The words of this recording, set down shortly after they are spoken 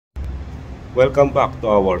Welcome back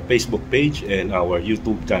to our Facebook page and our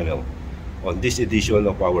YouTube channel. On this edition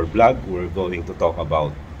of our vlog, we're going to talk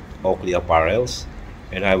about Oakley apparels,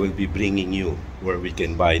 and I will be bringing you where we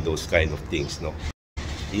can buy those kind of things, no?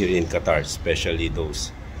 Here in Qatar, especially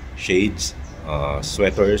those shades,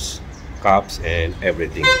 sweaters, caps, and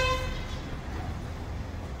everything.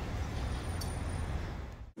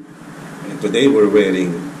 And today we're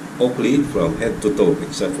wearing Oakley from head to toe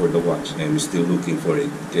except for the watch. I'm still looking for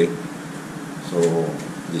it, okay? So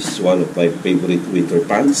this is one of my favorite winter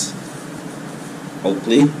pants,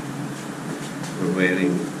 Oakley. We're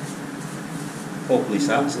wearing Oakley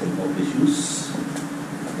socks and Oakley shoes.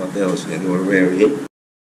 What else? And we're wearing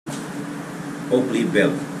Oakley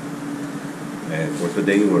belt. And for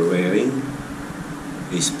today we're wearing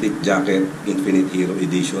a split jacket Infinite Hero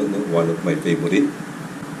edition, one of my favorite.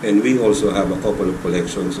 And we also have a couple of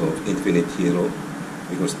collections of Infinite Hero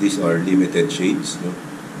because these are limited shades, no?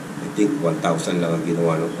 I think 1,000 lang ang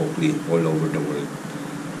ginawa ng Oakley all over the world.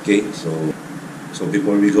 Okay, so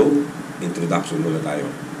before we go, introduction muna tayo.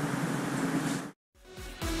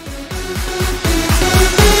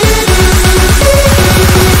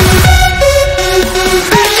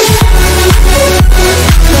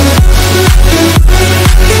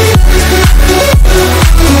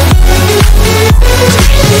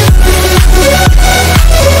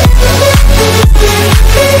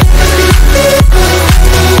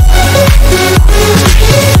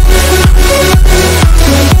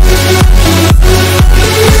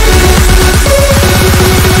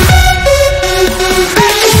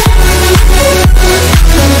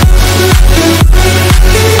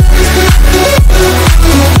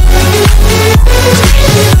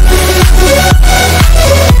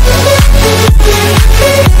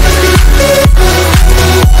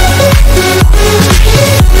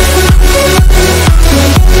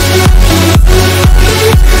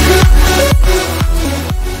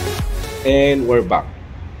 And we're back.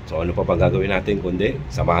 So ano pa bang gagawin natin kundi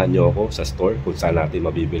samahan nyo ako sa store kung saan natin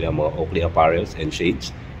mabibili ang mga Oakley apparels and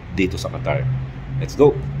shades dito sa Qatar. Let's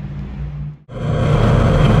go!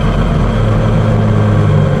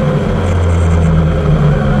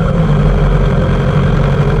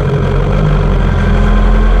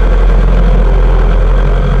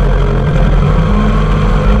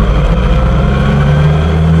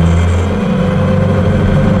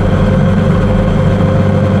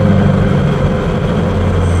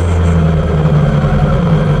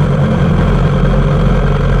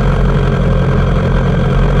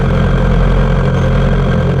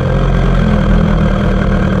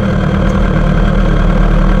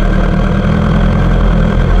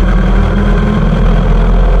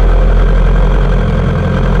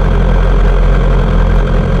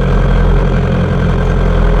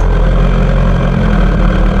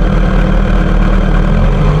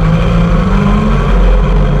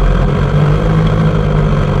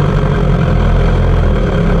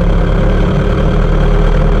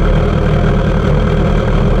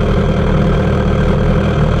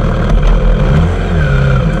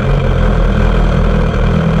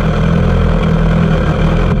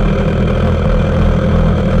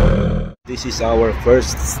 This is our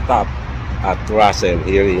first stop at Russell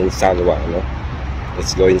here in Salwa, no?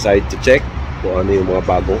 Let's go inside to check kung ano yung mga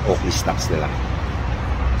bagong Oakley stocks nila.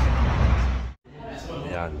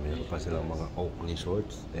 Ayan, meron pa silang mga Oakley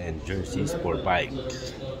shorts and jerseys for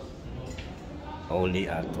bikes. Only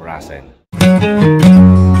at Russell.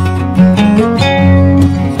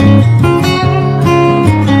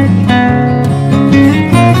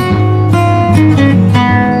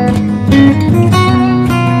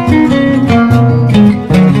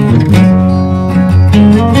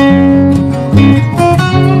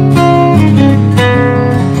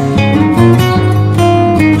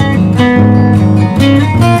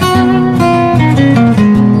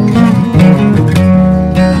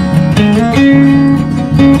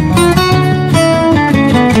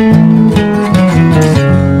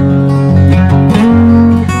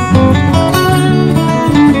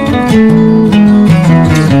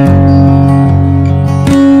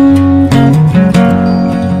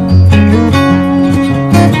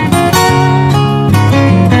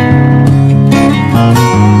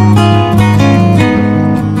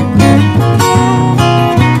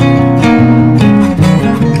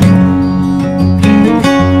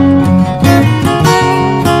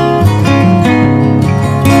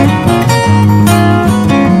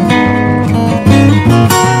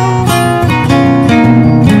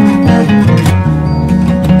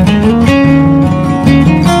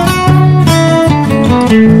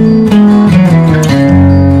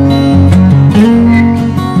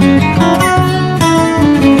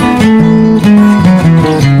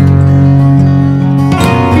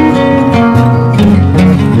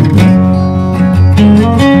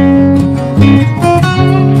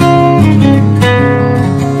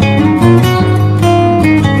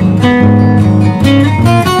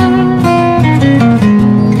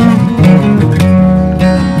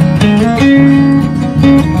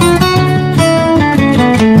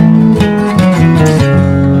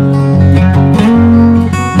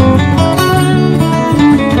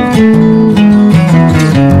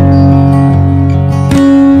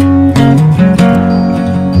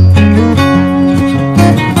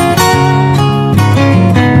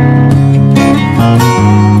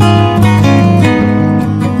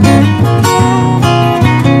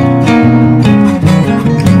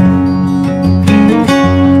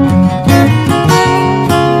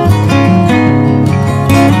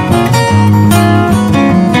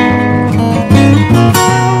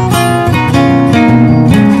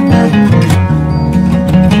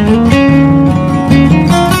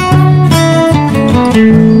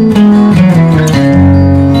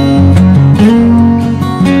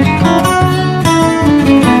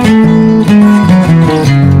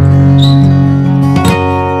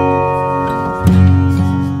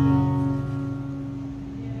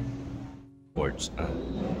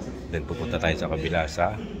 then pupunta tayo sa kabila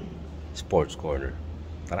sa sports corner.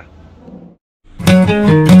 Tara.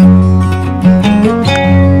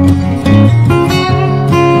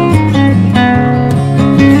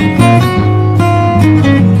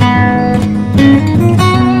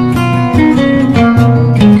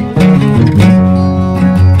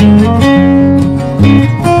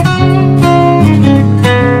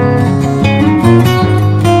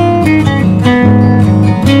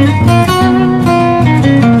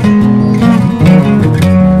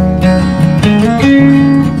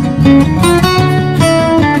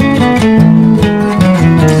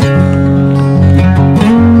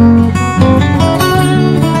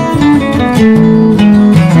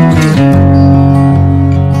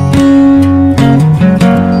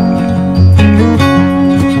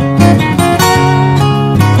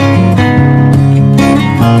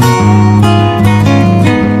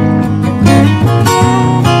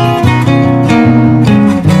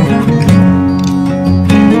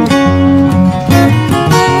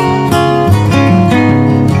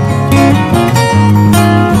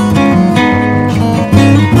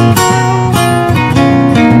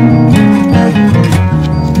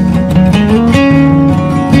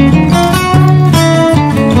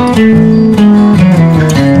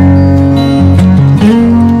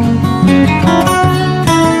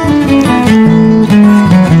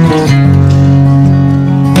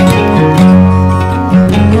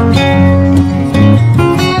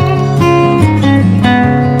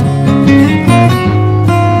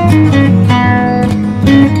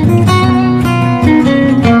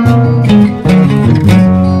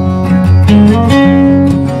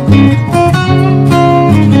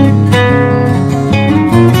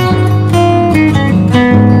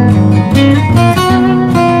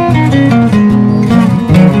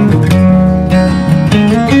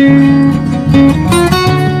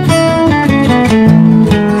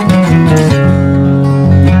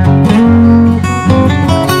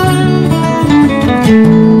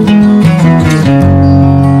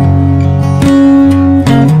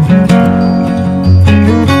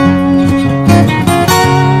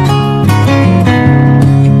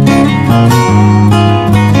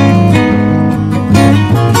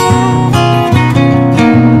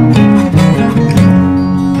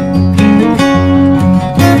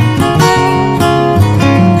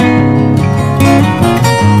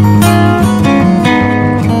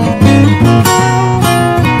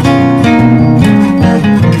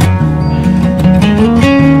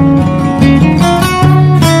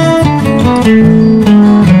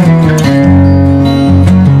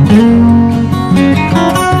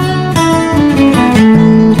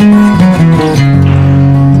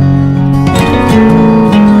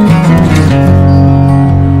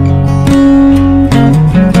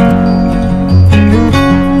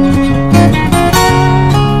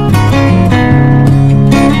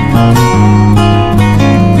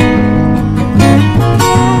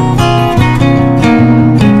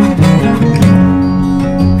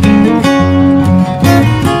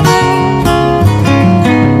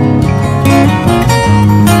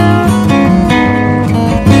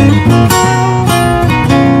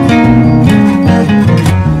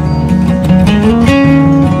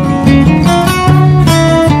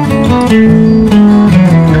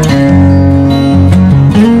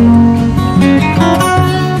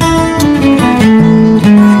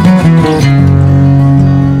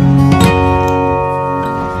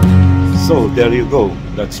 So there you go.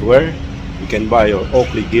 That's where you can buy your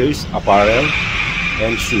Oakley gears, apparel,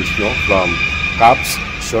 and shoes, no? From caps,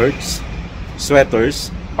 shirts, sweaters,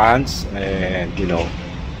 pants, and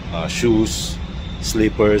shoes,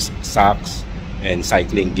 slippers, socks, and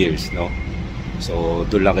cycling gears, no? So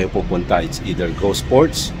doon lang kayo pupunta. It's either Go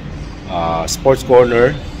Sports, Sports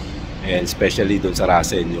Corner, and especially doon sa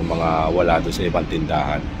Rasen, yung mga wala doon sa ibang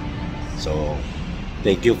tindahan. So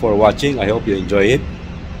thank you for watching. I hope you enjoy it.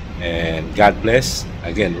 And God bless.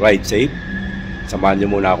 Again, ride safe. Samahan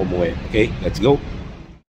niyo muna ako umuwi. Okay, let's go.